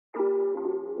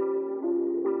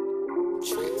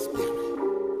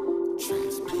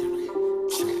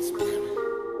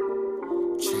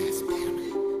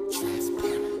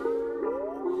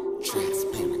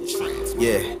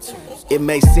It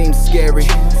may seem scary,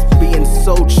 being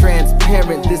so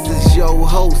transparent. This is your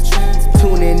host,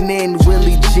 tuning in,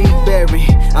 Willie G. Berry.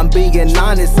 I'm being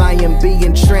honest, I am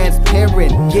being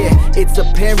transparent. Yeah, it's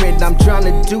apparent, I'm trying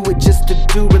to do it just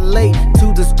to relate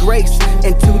to this grace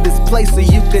and to this place, so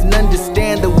you can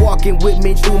understand the walking with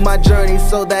me through my journey,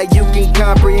 so that you can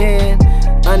comprehend.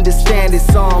 Understand it's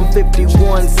Psalm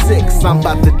 51:6. I'm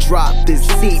about to drop this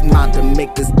seat, I'm about to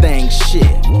make this thing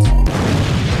shit.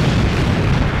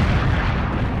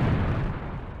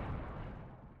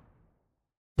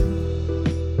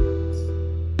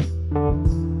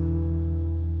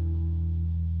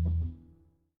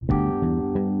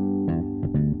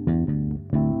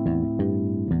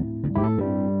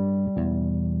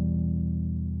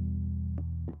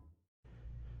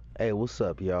 Hey, what's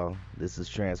up, y'all? This is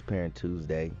Transparent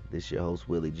Tuesday. This your host,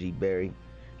 Willie G. Berry.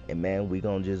 And man, we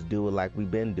gonna just do it like we've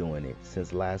been doing it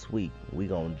since last week. We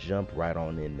gonna jump right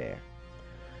on in there.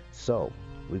 So,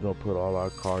 we gonna put all our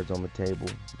cards on the table.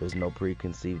 There's no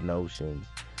preconceived notions.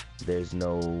 There's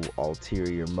no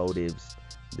ulterior motives.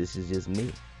 This is just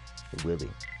me, Willie.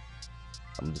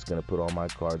 I'm just gonna put all my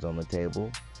cards on the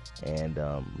table and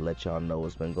let y'all know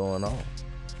what's been going on,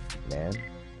 man.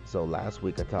 So last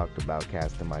week I talked about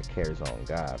casting my cares on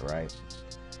God, right?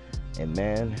 And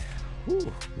man,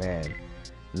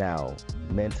 now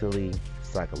mentally,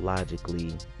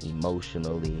 psychologically,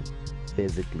 emotionally,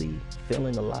 physically,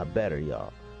 feeling a lot better,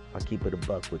 y'all. I'll keep it a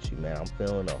buck with you, man. I'm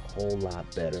feeling a whole lot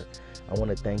better. I want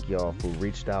to thank y'all who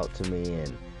reached out to me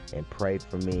and prayed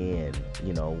for me and,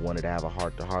 wanted to have a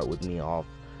heart-to-heart with me off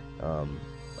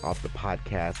the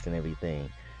podcast and everything.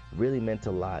 Really meant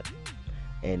a lot.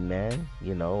 And man,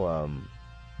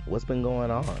 what's been going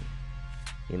on?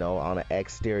 On an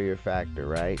exterior factor,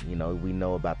 right? We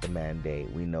know about the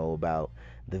mandate. We know about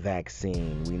the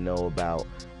vaccine. We know about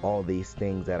all these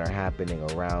things that are happening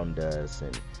around us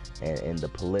and the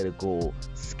political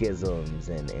schisms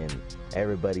and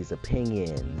everybody's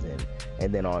opinions.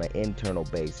 And then on an internal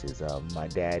basis, my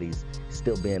daddy's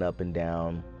still been up and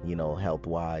down,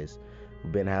 health-wise.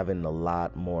 We've been having a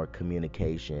lot more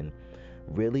communication.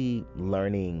 Really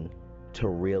learning to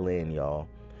reel in, y'all,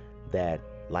 that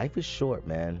life is short,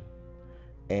 man.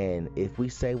 And if we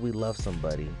say we love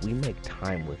somebody, we make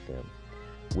time with them.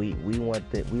 We want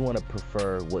to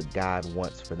prefer what God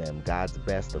wants for them, God's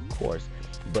best, of course,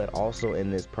 but also in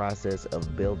this process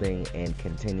of building and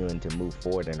continuing to move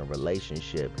forward in a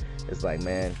relationship, it's like,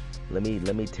 man, let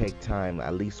me take time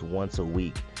at least once a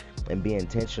week and be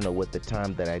intentional with the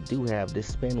time that I do have to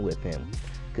spend with him.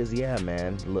 Because,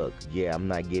 man, look, I'm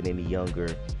not getting any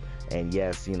younger. And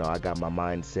yes, I got my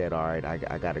mindset, all right,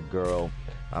 I got a girl.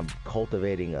 I'm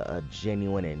cultivating a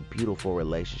genuine and beautiful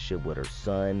relationship with her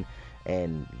son.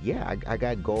 And, I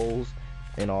got goals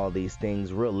and all these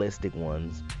things, realistic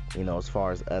ones, as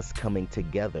far as us coming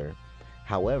together.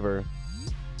 However,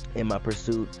 in my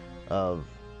pursuit of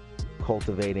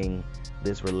cultivating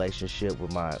this relationship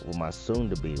with my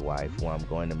soon-to-be wife, who I'm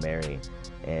going to marry,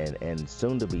 and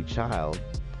soon-to-be child,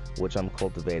 which I'm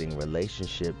cultivating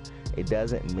relationship, it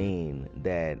doesn't mean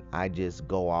that I just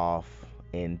go off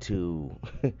into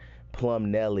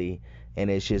Plum Nelly and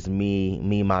it's just me,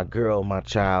 my girl, my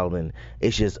child, and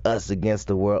it's just us against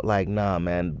the world. Like, nah,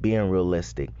 man, being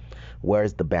realistic.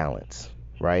 Where's the balance,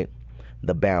 right?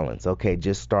 The balance. Okay,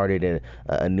 just started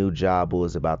a new job. It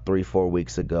was about 3-4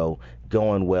 weeks ago.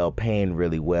 Going well, paying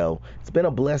really well. It's been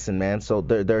a blessing, man. So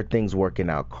there are things working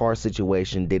out. Car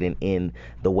situation didn't end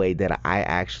the way that I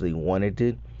actually wanted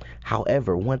it.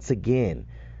 However, once again,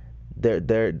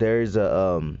 there's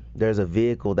a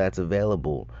vehicle that's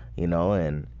available,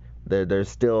 and there's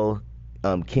still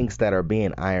kinks that are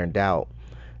being ironed out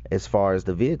as far as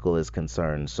the vehicle is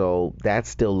concerned. So that's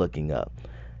still looking up.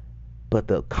 But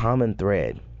the common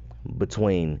thread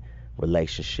between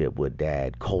relationship with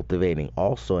dad, cultivating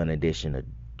also in addition a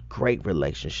great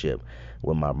relationship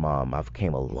with my mom. I've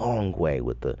came a long way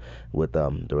with the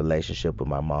relationship with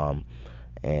my mom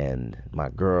and my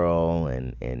girl,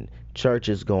 and church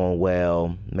is going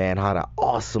well. Man, had an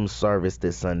awesome service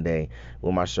this Sunday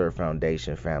with my Sure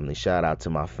Foundation family. Shout out to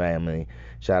my family.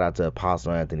 Shout out to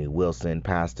Apostle Anthony Wilson,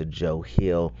 Pastor Joe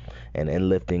Hill, and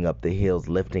lifting up the Hills,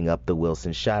 lifting up the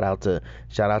Wilson. Shout out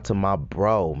to my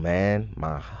bro, man,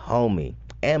 my homie,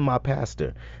 and my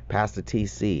pastor, Pastor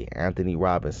TC, Anthony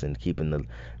Robinson, keeping the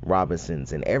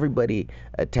Robinsons, and everybody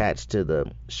attached to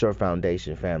the Sure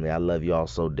Foundation family. I love you all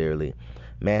so dearly.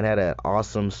 Man, had an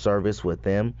awesome service with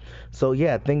them. So,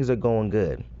 things are going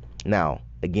good. Now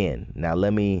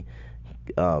let me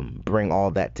bring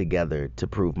all that together to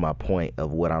prove my point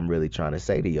of what I'm really trying to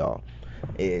say to y'all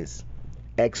is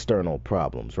external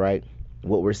problems, right?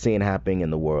 what we're seeing happening in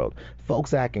the world.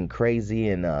 Folks acting crazy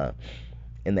in the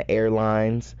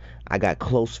airlines. I got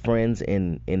close friends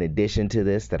in addition to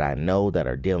this that I know that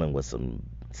are dealing with some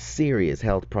serious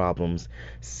health problems,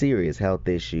 serious health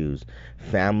issues,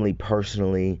 family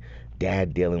personally,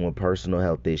 dad dealing with personal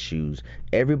health issues.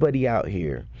 Everybody out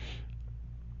here,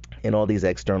 and all these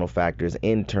external factors,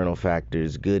 internal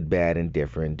factors, good, bad, and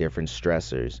different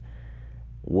stressors.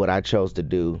 What I chose to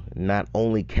do, not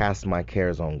only cast my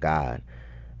cares on God,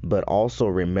 but also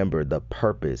remember the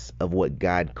purpose of what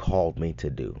God called me to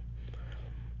do.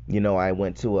 You know, I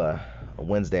went to a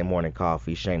Wednesday morning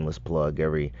coffee, shameless plug,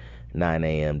 every 9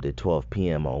 a.m. to 12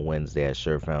 p.m. on Wednesday at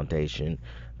Sure Foundation,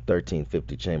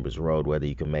 1350 Chambers Road, whether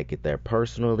you can make it there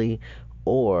personally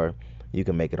or you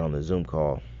can make it on the Zoom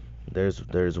call.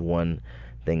 There's one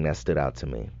thing that stood out to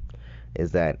me,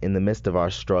 is that in the midst of our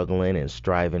struggling and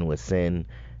striving with sin,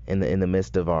 in the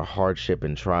midst of our hardship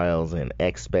and trials and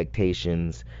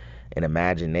expectations and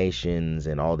imaginations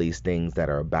and all these things that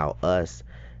are about us,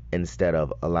 instead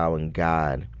of allowing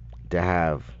God to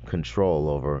have control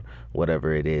over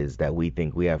whatever it is that we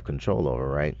think we have control over,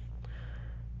 right?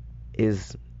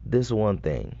 Is this one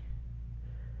thing,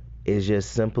 is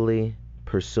just simply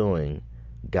pursuing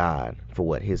God for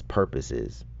what his purpose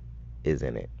is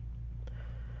in it.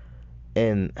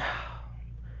 And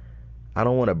I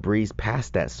don't want to breeze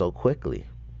past that so quickly,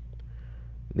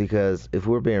 because if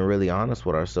we're being really honest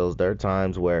with ourselves, there are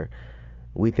times where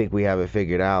we think we have it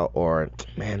figured out, or,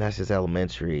 man, that's just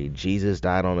elementary. Jesus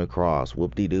died on the cross,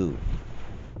 whoop-de-doo.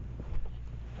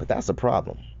 But that's a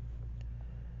problem.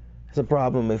 It's a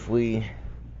problem if we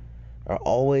are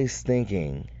always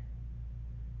thinking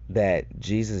that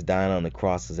Jesus dying on the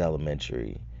cross is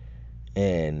elementary,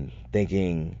 and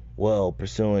thinking, well,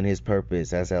 pursuing his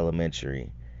purpose, that's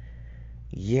elementary.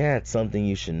 Yeah, it's something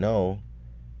you should know,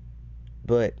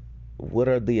 but what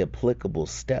are the applicable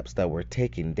steps that we're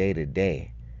taking day to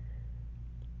day?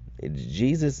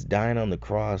 Jesus dying on the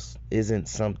cross isn't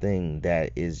something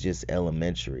that is just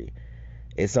elementary.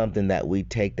 It's something that we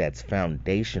take that's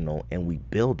foundational and we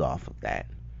build off of that.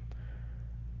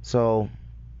 So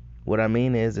what I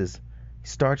mean is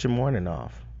start your morning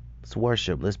off. Let's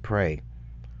worship, let's pray,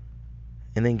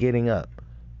 and then getting up.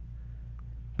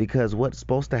 Because what's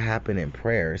supposed to happen in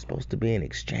prayer is supposed to be an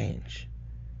exchange.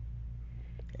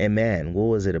 And man, what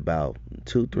was it, about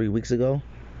 2-3 weeks ago?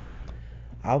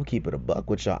 I'll keep it a buck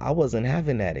with y'all. I wasn't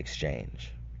having that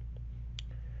exchange.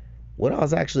 What I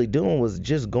was actually doing was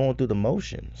just going through the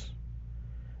motions.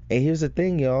 And here's the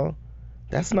thing, y'all.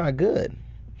 That's not good.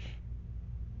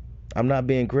 I'm not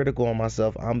being critical on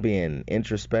myself. I'm being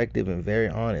introspective and very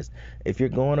honest. If you're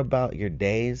going about your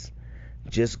days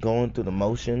just going through the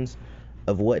motions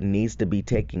of what needs to be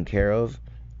taken care of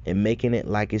and making it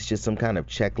like it's just some kind of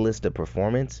checklist of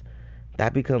performance,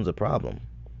 that becomes a problem.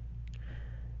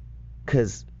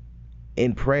 Because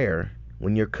in prayer,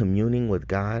 when you're communing with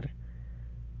God,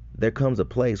 there comes a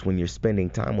place when you're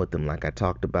spending time with him, like I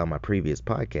talked about in my previous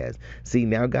podcast. See,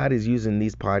 now God is using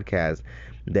these podcasts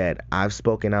that I've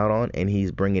spoken out on, and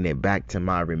he's bringing it back to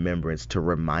my remembrance to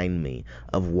remind me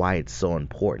of why it's so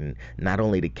important, not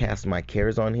only to cast my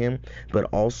cares on him, but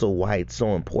also why it's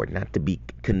so important not to be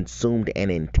consumed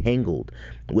and entangled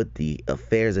with the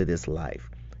affairs of this life.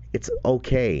 It's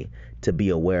okay to be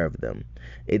aware of them.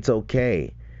 It's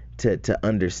okay to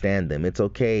understand them. It's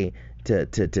okay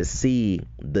to see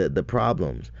the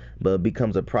problems, but it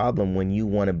becomes a problem when you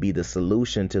want to be the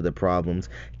solution to the problems,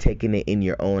 taking it in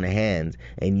your own hands,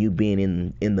 and you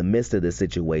being in the midst of the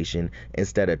situation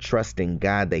instead of trusting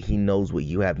God that he knows what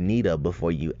you have need of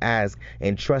before you ask,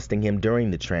 and trusting him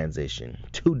during the transition.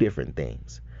 Two different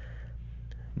things.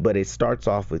 But it starts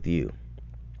off with you.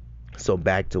 So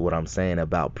back to what I'm saying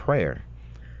about prayer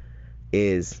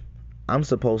is, I'm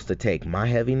supposed to take my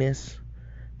heaviness,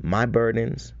 my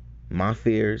burdens, my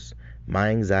fears, my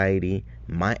anxiety,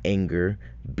 my anger,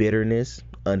 bitterness,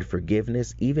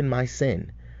 unforgiveness, even my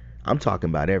sin. I'm talking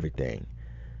about everything.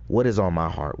 What is on my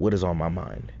heart? What is on my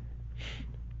mind?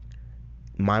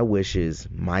 My wishes,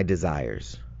 my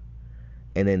desires.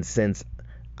 And then since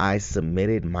I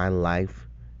submitted my life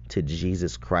to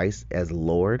Jesus Christ as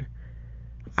Lord,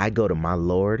 I go to my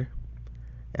Lord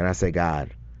and I say,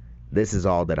 God, this is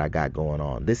all that I got going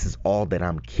on. This is all that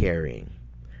I'm carrying.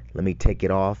 Let me take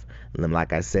it off. And then,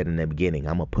 like I said in the beginning,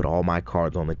 I'm going to put all my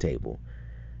cards on the table.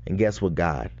 And guess what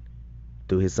God,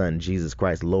 through his son, Jesus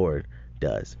Christ, Lord,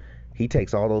 does? He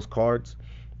takes all those cards.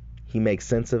 He makes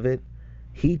sense of it.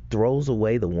 He throws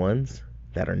away the ones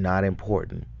that are not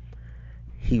important.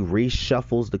 He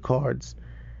reshuffles the cards,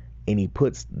 and he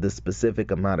puts the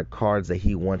specific amount of cards that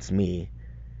he wants me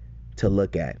to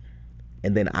look at.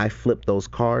 And then I flip those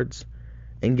cards,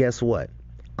 And guess what?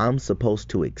 I'm supposed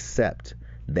to accept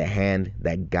the hand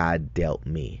that God dealt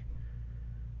me.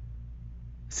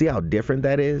 See how different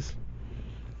that is?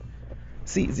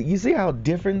 You see how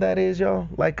different that is, y'all?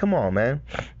 Like, come on, man.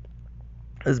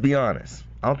 Let's be honest.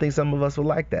 I don't think some of us would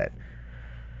like that.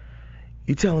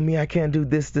 You telling me I can't do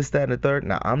this, that, and the third?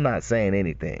 Now, I'm not saying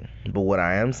anything. But what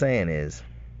I am saying is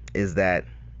that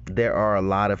there are a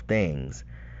lot of things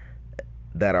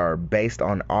that are based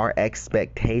on our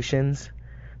expectations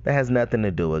that has nothing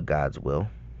to do with God's will.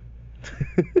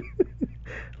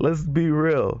 Let's be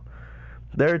real.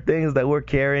 There are things that we're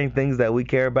carrying, things that we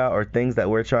care about, or things that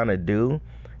we're trying to do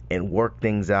and work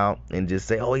things out and just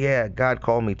say, oh yeah, God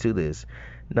called me to this.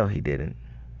 No, he didn't.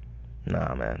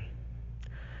 Nah, man.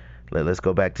 Let's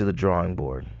go back to the drawing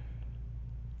board.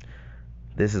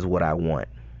 This is what I want.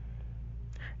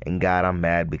 And God, I'm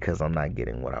mad because I'm not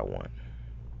getting what I want.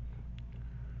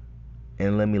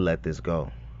 And let me let this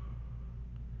go.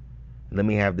 Let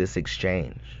me have this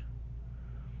exchange.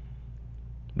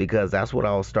 Because that's what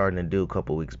I was starting to do a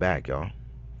couple weeks back, y'all.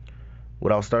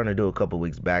 What I was starting to do a couple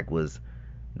weeks back was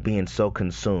being so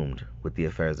consumed with the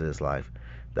affairs of this life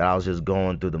that I was just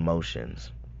going through the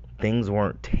motions. Things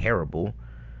weren't terrible,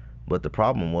 but the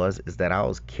problem is that I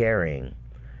was carrying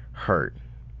hurt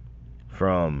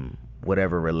from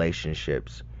whatever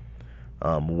relationships,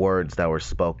 words that were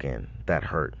spoken that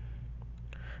hurt.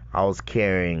 I was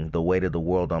carrying the weight of the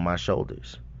world on my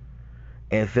shoulders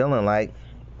and feeling like,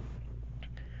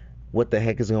 what the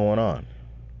heck is going on?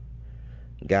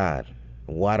 God,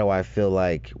 why do I feel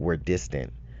like we're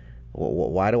distant?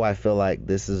 Why do I feel like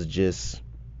this is just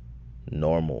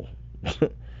normal?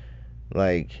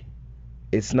 Like,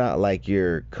 it's not like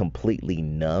you're completely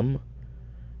numb,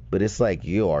 but it's like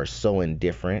you are so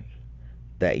indifferent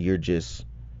that you're just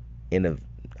in a,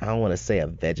 I don't want to say a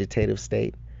vegetative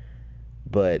state,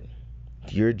 but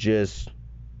you're just,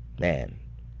 man,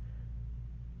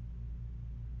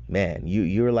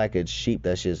 you're like a sheep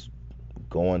that's just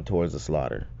going towards the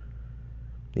slaughter.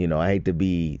 You know, I hate to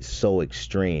be so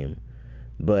extreme,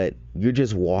 but you're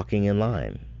just walking in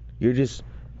line. You're just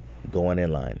going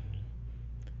in line.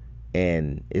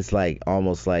 And it's like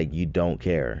almost like you don't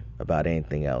care about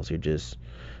anything else. You're just,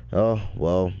 oh,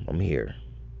 well, I'm here.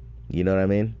 You know what I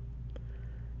mean?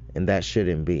 And that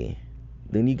shouldn't be.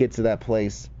 Then you get to that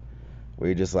place where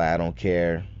you're just like, I don't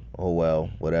care. Oh, well,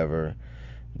 whatever.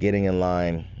 Getting in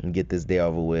line and get this day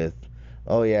over with.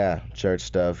 Oh, yeah, church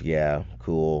stuff. Yeah,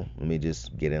 cool. Let me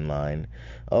just get in line.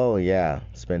 Oh, yeah,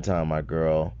 spend time with my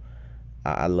girl.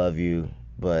 I love you,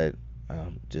 but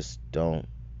just don't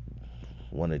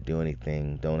want to do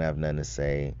anything. Don't have nothing to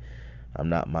say. I'm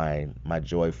not my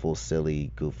joyful,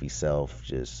 silly, goofy self.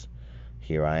 Just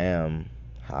here I am.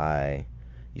 Hi.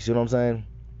 You see what I'm saying?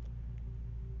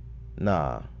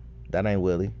 Nah, that ain't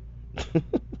Willie.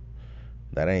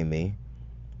 That ain't me.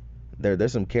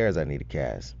 There's some cares I need to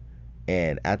cast.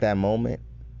 And at that moment,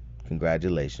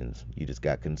 congratulations. You just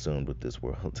got consumed with this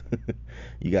world.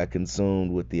 You got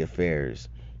consumed with the affairs.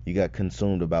 You got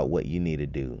consumed about what you need to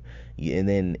do. And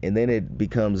then it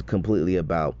becomes completely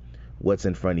about what's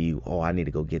in front of you. Oh, I need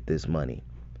to go get this money.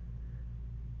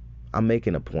 I'm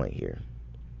making a point here.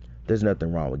 There's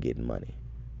nothing wrong with getting money.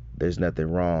 There's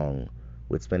nothing wrong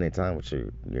with spending time with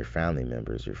your family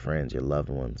members, your friends, your loved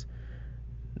ones.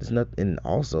 There's nothing, and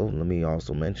also, let me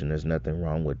also mention, there's nothing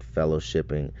wrong with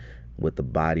fellowshipping with the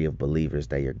body of believers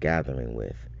that you're gathering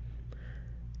with.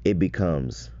 It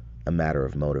becomes a matter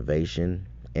of motivation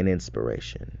and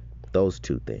inspiration. Those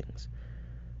two things.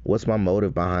 What's my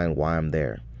motive behind why I'm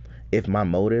there? If my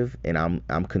motive and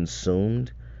I'm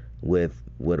consumed with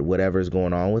whatever's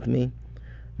going on with me,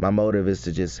 my motive is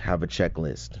to just have a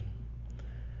checklist.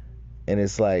 And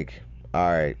it's like,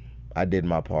 all right, I did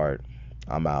my part.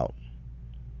 I'm out.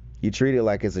 You treat it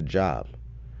like it's a job.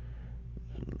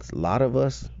 A lot of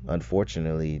us,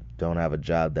 unfortunately, don't have a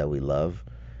job that we love.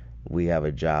 We have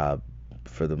a job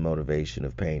for the motivation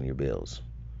of paying your bills.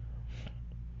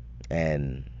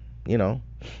 And, you know,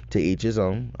 to each his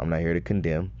own. I'm not here to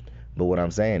condemn. But what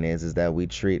I'm saying is that we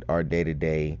treat our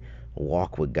day-to-day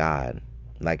walk with God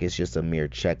like it's just a mere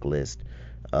checklist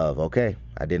of, okay,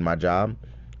 I did my job.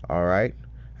 All right.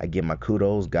 I give my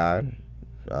kudos, God.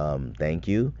 Thank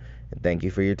you. And thank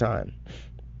you for your time.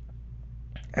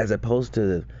 As opposed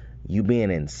to you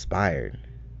being inspired.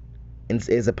 And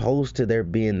as opposed to there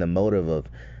being the motive of,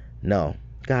 no,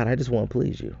 God, I just want to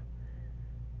please you.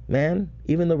 Man,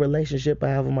 even the relationship I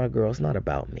have with my girl, it's not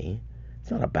about me.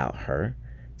 It's not about her.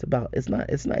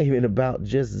 It's not even about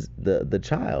just the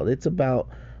child. It's about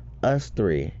us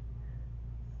three.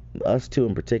 Us two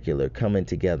in particular coming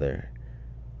together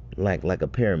like a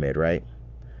pyramid, right?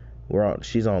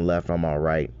 She's on left, I'm on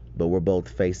right, but we're both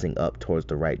facing up towards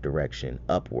the right direction,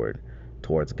 upward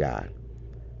towards God.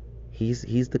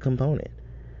 He's the component.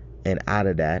 And out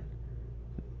of that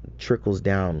trickles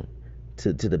down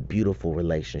to the beautiful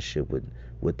relationship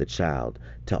with the child,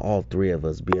 to all three of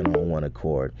us being on one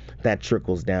accord. That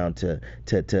trickles down to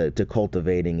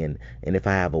cultivating, and if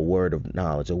I have a word of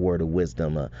knowledge, a word of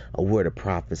wisdom, a word of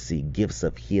prophecy, gifts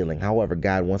of healing, however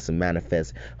God wants to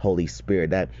manifest Holy Spirit,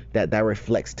 that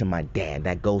reflects to my dad,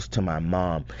 that goes to my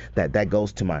mom, that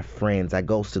goes to my friends, that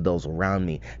goes to those around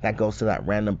me, that goes to that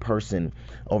random person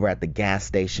over at the gas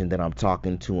station that I'm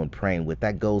talking to and praying with,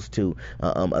 that goes to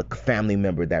a family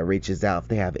member that reaches out if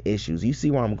they have issues. You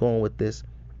see where I'm going with this?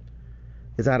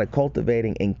 It's out of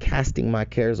cultivating and casting my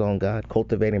cares on God,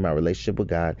 cultivating my relationship with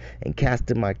God and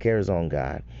casting my cares on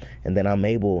God. And then I'm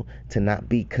able to not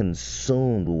be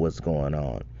consumed with what's going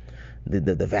on.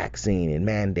 The vaccine and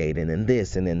mandate, and then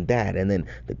this and then that, and then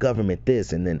the government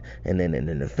this, and then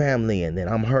the family, and then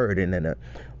I'm hurt, and then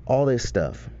all this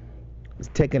stuff. It's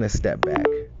taking a step back,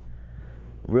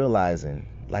 realizing,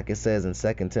 like it says in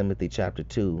 2 Timothy chapter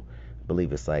 2, I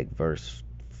believe it's like verse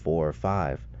 4 or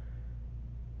 5.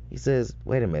 He says,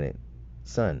 wait a minute,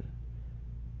 son,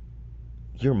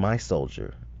 you're my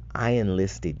soldier. I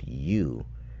enlisted you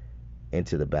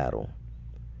into the battle.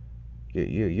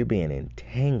 You're being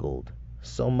entangled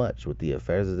so much with the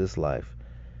affairs of this life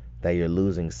that you're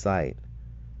losing sight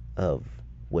of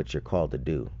what you're called to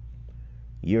do.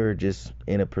 You're just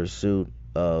in a pursuit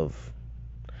of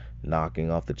knocking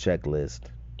off the checklist,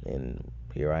 and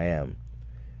here I am.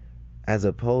 As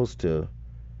opposed to,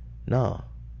 no,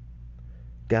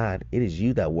 God, it is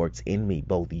you that works in me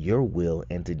both your will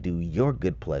and to do your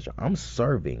good pleasure. I'm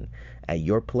serving at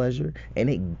your pleasure, and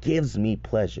it gives me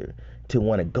pleasure to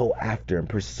want to go after and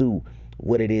pursue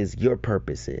what it is your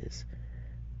purpose is.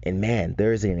 And man,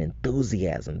 there's an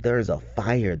enthusiasm, there is a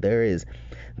fire, there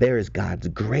is God's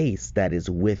grace that is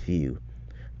with you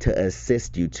to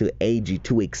assist you, to aid you,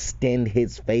 to extend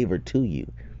his favor to you.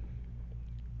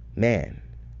 Man,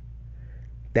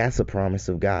 that's a promise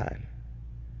of God,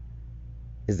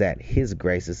 is that his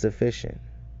grace is sufficient.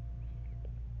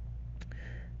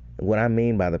 What I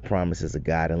mean by the promises of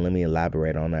God, and let me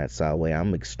elaborate on that so way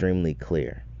I'm extremely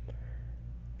clear.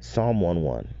 Psalm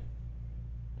 1:1,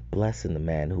 blessed the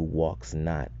man who walks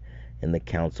not in the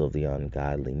counsel of the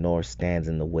ungodly, nor stands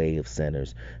in the way of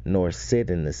sinners, nor sit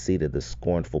in the seat of the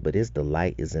scornful, but his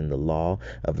delight is in the law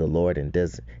of the Lord, and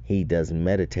he does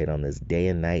meditate on this day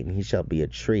and night, and he shall be a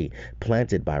tree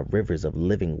planted by rivers of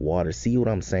living water. See what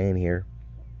I'm saying here?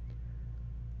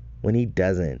 When he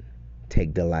doesn't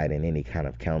take delight in any kind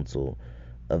of counsel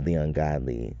of the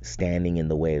ungodly, standing in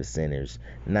the way of sinners,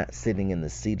 not sitting in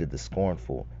the seat of the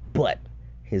scornful, but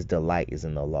his delight is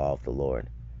in the law of the Lord,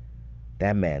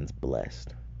 that man's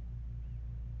blessed.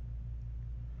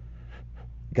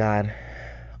 God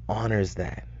honors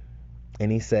that.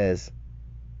 And he says,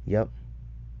 yep,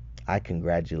 I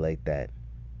congratulate that,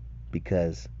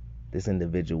 because this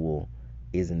individual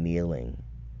is kneeling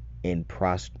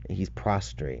he's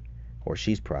prostrate, or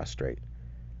she's prostrate,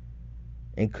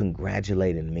 and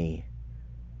congratulating me,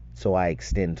 so I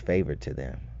extend favor to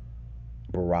them.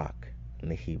 Barak in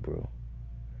the Hebrew.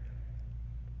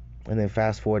 And then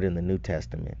fast forward in the New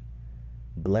Testament.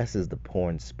 Blessed is the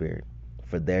poor in spirit,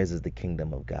 for theirs is the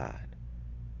kingdom of God.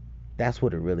 That's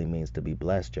what it really means to be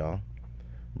blessed, y'all.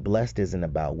 Blessed isn't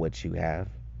about what you have.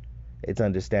 It's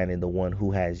understanding the one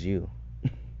who has you.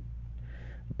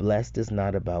 Blessed is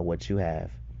not about what you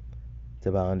have. It's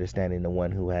about understanding the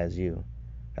one who has you.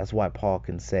 That's why Paul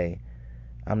can say,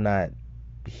 I'm not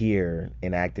here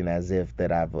and acting as if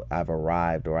that I've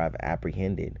arrived or I've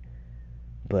apprehended,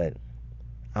 but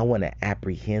I want to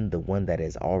apprehend the one that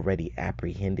has already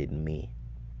apprehended me.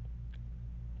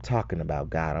 I'm talking about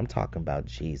God. I'm talking about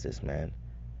Jesus, man.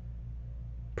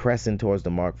 Pressing towards the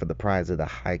mark for the prize of the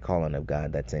high calling of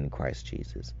God that's in Christ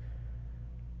Jesus.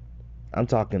 I'm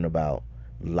talking about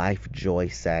life, joy,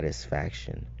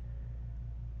 satisfaction.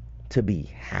 To be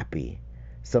happy.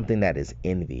 Something that is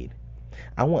envied.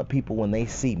 I want people, when they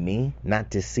see me,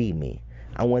 not to see me.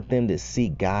 I want them to see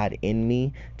God in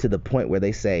me, to the point where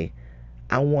they say,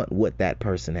 I want what that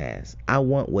person has. I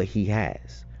want what he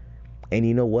has. And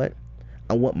you know what?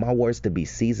 I want my words to be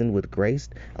seasoned with grace.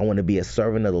 I want to be a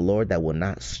servant of the Lord that will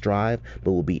not strive,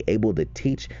 but will be able to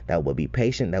teach, that will be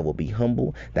patient, that will be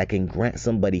humble, that can grant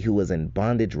somebody who is in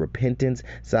bondage repentance,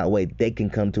 so that way they can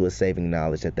come to a saving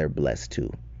knowledge that they're blessed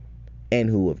too, and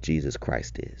who of Jesus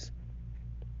Christ is.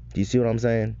 Do you see what I'm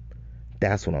saying?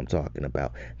 That's what I'm talking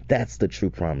about. That's the true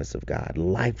promise of God.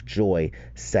 Life, joy,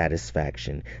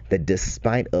 satisfaction. That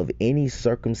despite of any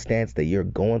circumstance that you're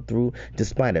going through,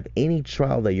 despite of any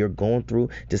trial that you're going through,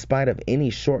 despite of any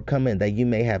shortcoming that you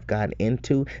may have gotten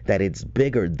into, that it's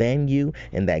bigger than you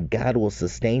and that God will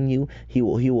sustain you. He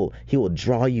will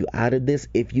draw you out of this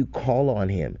if you call on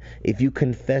him. If you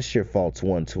confess your faults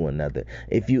one to another.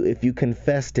 If you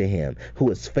confess to him, who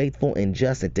is faithful and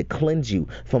just, and to cleanse you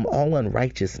from all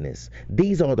unrighteousness.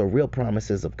 These are the real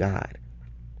promises of God.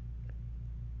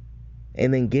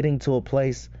 And then getting to a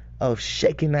place of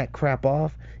shaking that crap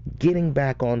off, getting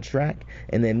back on track,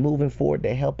 and then moving forward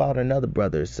to help out another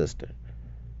brother or sister.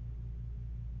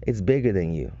 It's bigger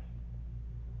than you.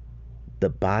 The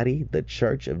body, the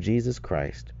church of Jesus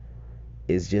Christ,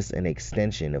 is just an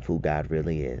extension of who God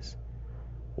really is.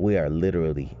 We are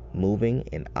literally moving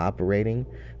and operating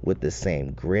with the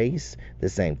same grace, the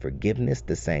same forgiveness,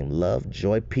 the same love,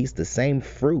 joy, peace, the same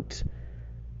fruit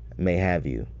may have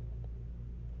you.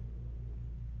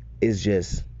 Is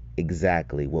just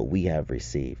exactly what we have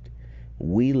received.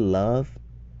 We love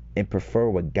and prefer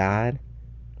what God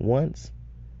wants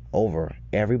over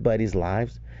everybody's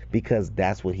lives because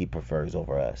that's what he prefers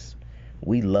over us.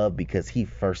 We love because he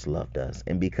first loved us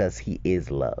and because he is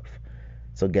love.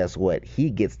 So guess what? He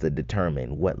gets to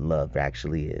determine what love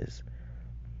actually is.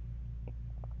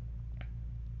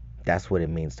 That's what it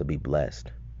means to be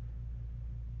blessed.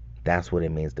 That's what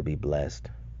it means to be blessed.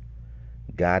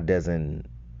 God doesn't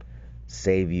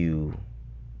save you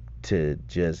to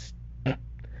just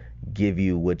give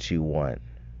you what you want.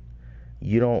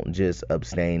 You don't just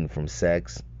abstain from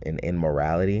sex and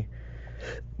immorality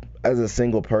as a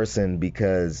single person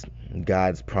because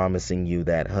God's promising you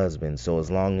that husband. So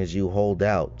as long as you hold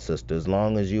out, sister, as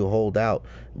long as you hold out,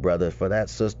 brother, for that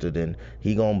sister, then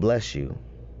he gonna bless you.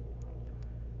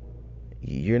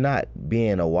 You're not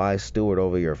being a wise steward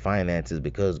over your finances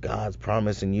because God's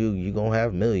promising you gonna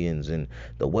have millions and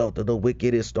the wealth of the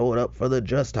wicked is stored up for the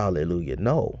just. Hallelujah.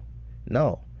 No,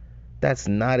 that's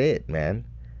not it, man.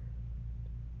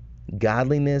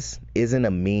 Godliness isn't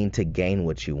a mean to gain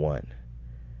what you want.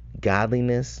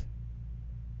 Godliness,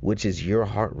 which is your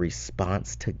heart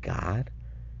response to God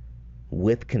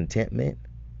with contentment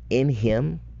in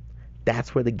him,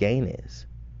 that's where the gain is.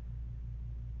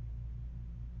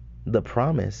 The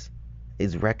promise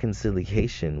is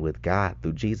reconciliation with God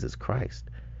through Jesus Christ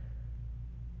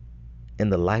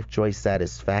and the life, joy,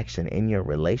 satisfaction in your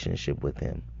relationship with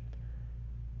him.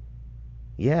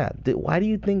 Yeah, why do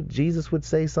you think Jesus would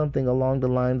say something along the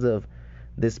lines of,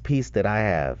 this peace that I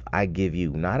have, I give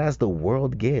you, not as the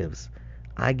world gives,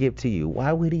 I give to you?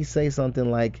 Why would he say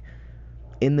something like,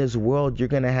 in this world you're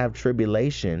going to have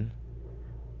tribulation,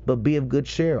 but be of good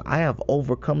cheer, I have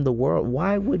overcome the world?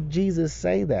 Why would Jesus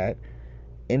say that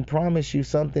and promise you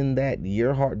something that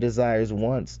your heart desires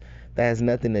wants that has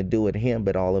nothing to do with him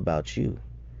but all about you?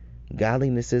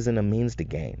 Godliness isn't a means to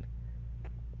gain.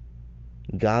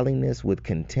 Godliness with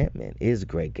contentment is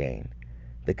great gain.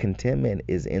 The contentment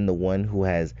is in the one who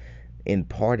has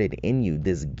imparted in you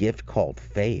this gift called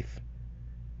faith.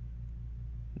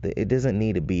 It doesn't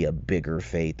need to be a bigger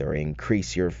faith or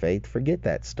increase your faith. Forget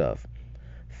that stuff.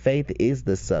 Faith is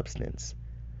the substance.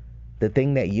 The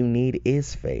thing that you need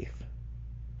is faith.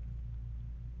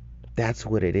 That's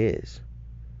what it is.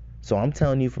 So I'm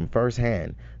telling you from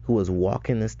firsthand, who is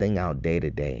walking this thing out day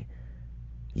to day,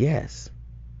 yes,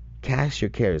 cast your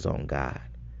cares on God.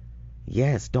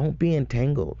 Yes, don't be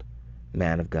entangled,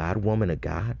 man of God, woman of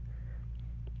God.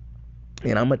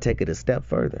 And I'm going to take it a step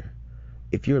further.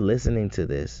 If you're listening to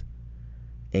this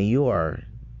and you are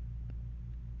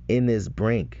in this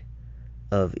brink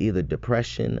of either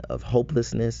depression, of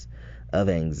hopelessness, of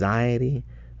anxiety,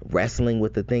 wrestling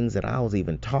with the things that I was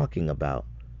even talking about,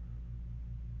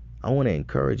 I want to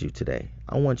encourage you today.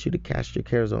 I want you to cast your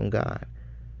cares on God.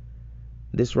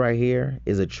 This right here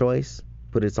is a choice,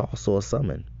 but it's also a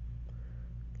summon.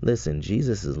 Listen,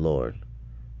 Jesus is Lord,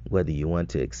 whether you want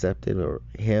to accept it or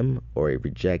him or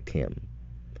reject him.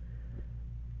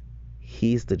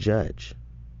 He's the judge.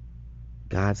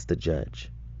 God's the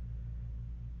judge.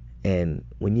 And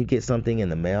when you get something in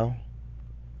the mail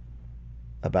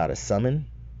about a summon,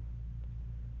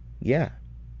 yeah,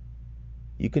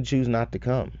 you can choose not to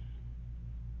come.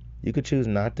 You could choose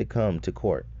not to come to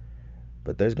court,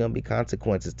 but there's going to be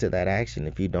consequences to that action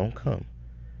if you don't come.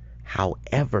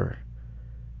 However,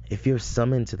 if you're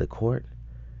summoned to the court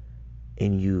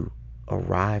and you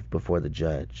arrive before the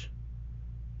judge,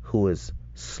 who is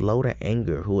slow to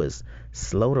anger, who is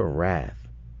slow to wrath,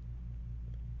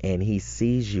 and he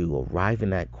sees you arrive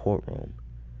in that courtroom,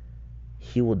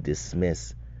 he will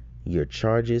dismiss your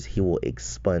charges. He will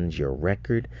expunge your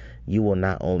record. You will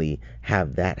not only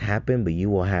have that happen, but you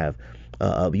will have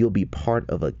you'll be part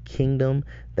of a kingdom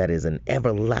that is an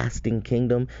everlasting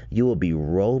kingdom. You will be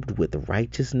robed with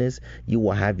righteousness. You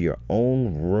will have your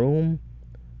own room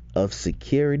of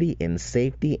security and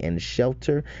safety and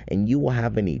shelter, and you will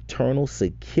have an eternal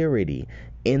security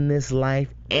in this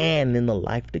life and in the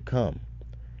life to come.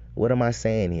 What am I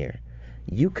saying here?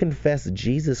 You confess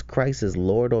Jesus Christ as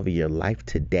Lord over your life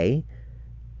today,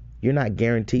 you're not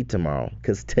guaranteed tomorrow,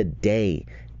 because today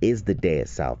is the day of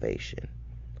salvation.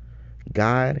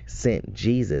 God sent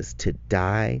Jesus to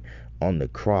die on the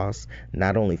cross,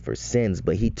 not only for sins,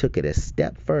 but he took it a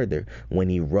step further when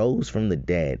he rose from the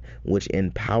dead, which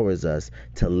empowers us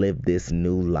to live this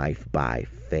new life by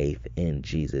faith in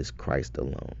Jesus Christ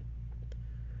alone.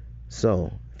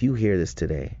 So, if you hear this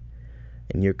today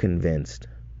and you're convinced,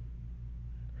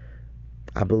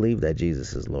 I believe that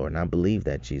Jesus is Lord, and I believe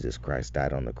that Jesus Christ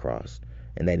died on the cross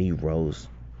and that he rose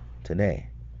today,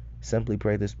 simply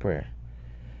pray this prayer.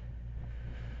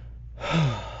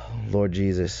 Lord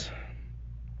Jesus,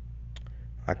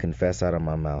 I confess out of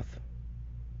my mouth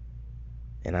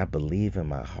and I believe in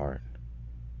my heart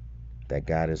that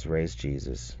God has raised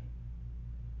Jesus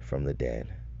from the dead.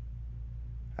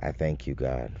 I thank you,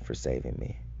 God, for saving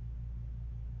me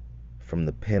from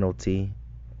the penalty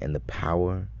and the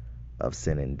power of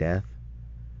sin and death,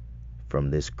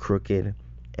 from this crooked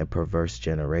and perverse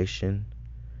generation,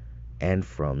 and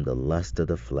from the lust of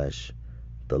the flesh,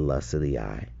 the lust of the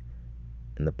eye,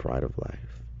 and the pride of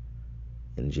life.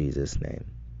 In Jesus' name,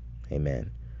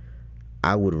 amen.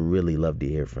 I would really love to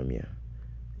hear from you.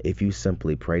 If you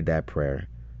simply prayed that prayer,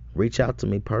 reach out to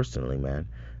me personally, man.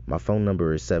 My phone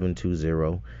number is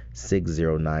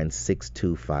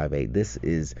 720-609-6258. This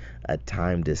is a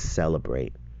time to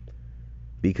celebrate,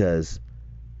 because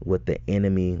what the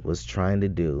enemy was trying to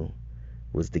do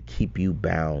was to keep you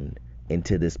bound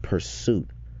into this pursuit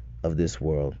of this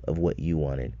world, of what you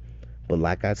wanted. But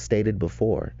like I stated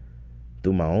before,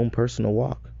 through my own personal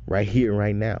walk, right here,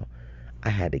 right now, I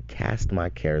had to cast my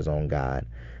cares on God,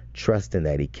 trusting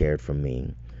that he cared for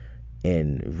me,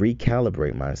 and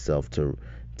recalibrate myself to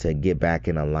get back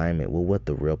in alignment with what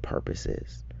the real purpose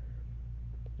is.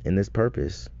 And this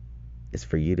purpose is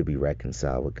for you to be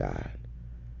reconciled with God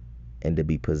and to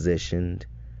be positioned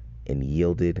and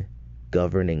yielded,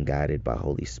 governed and guided by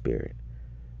Holy Spirit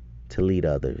to lead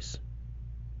others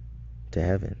to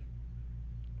heaven.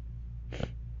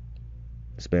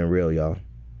 It's been real, y'all.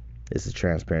 This is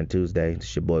Transparent Tuesday.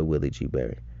 It's your boy, Willie G.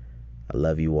 Berry. I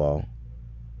love you all.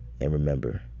 And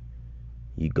remember,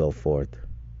 you go forth,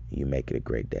 you make it a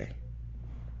great day.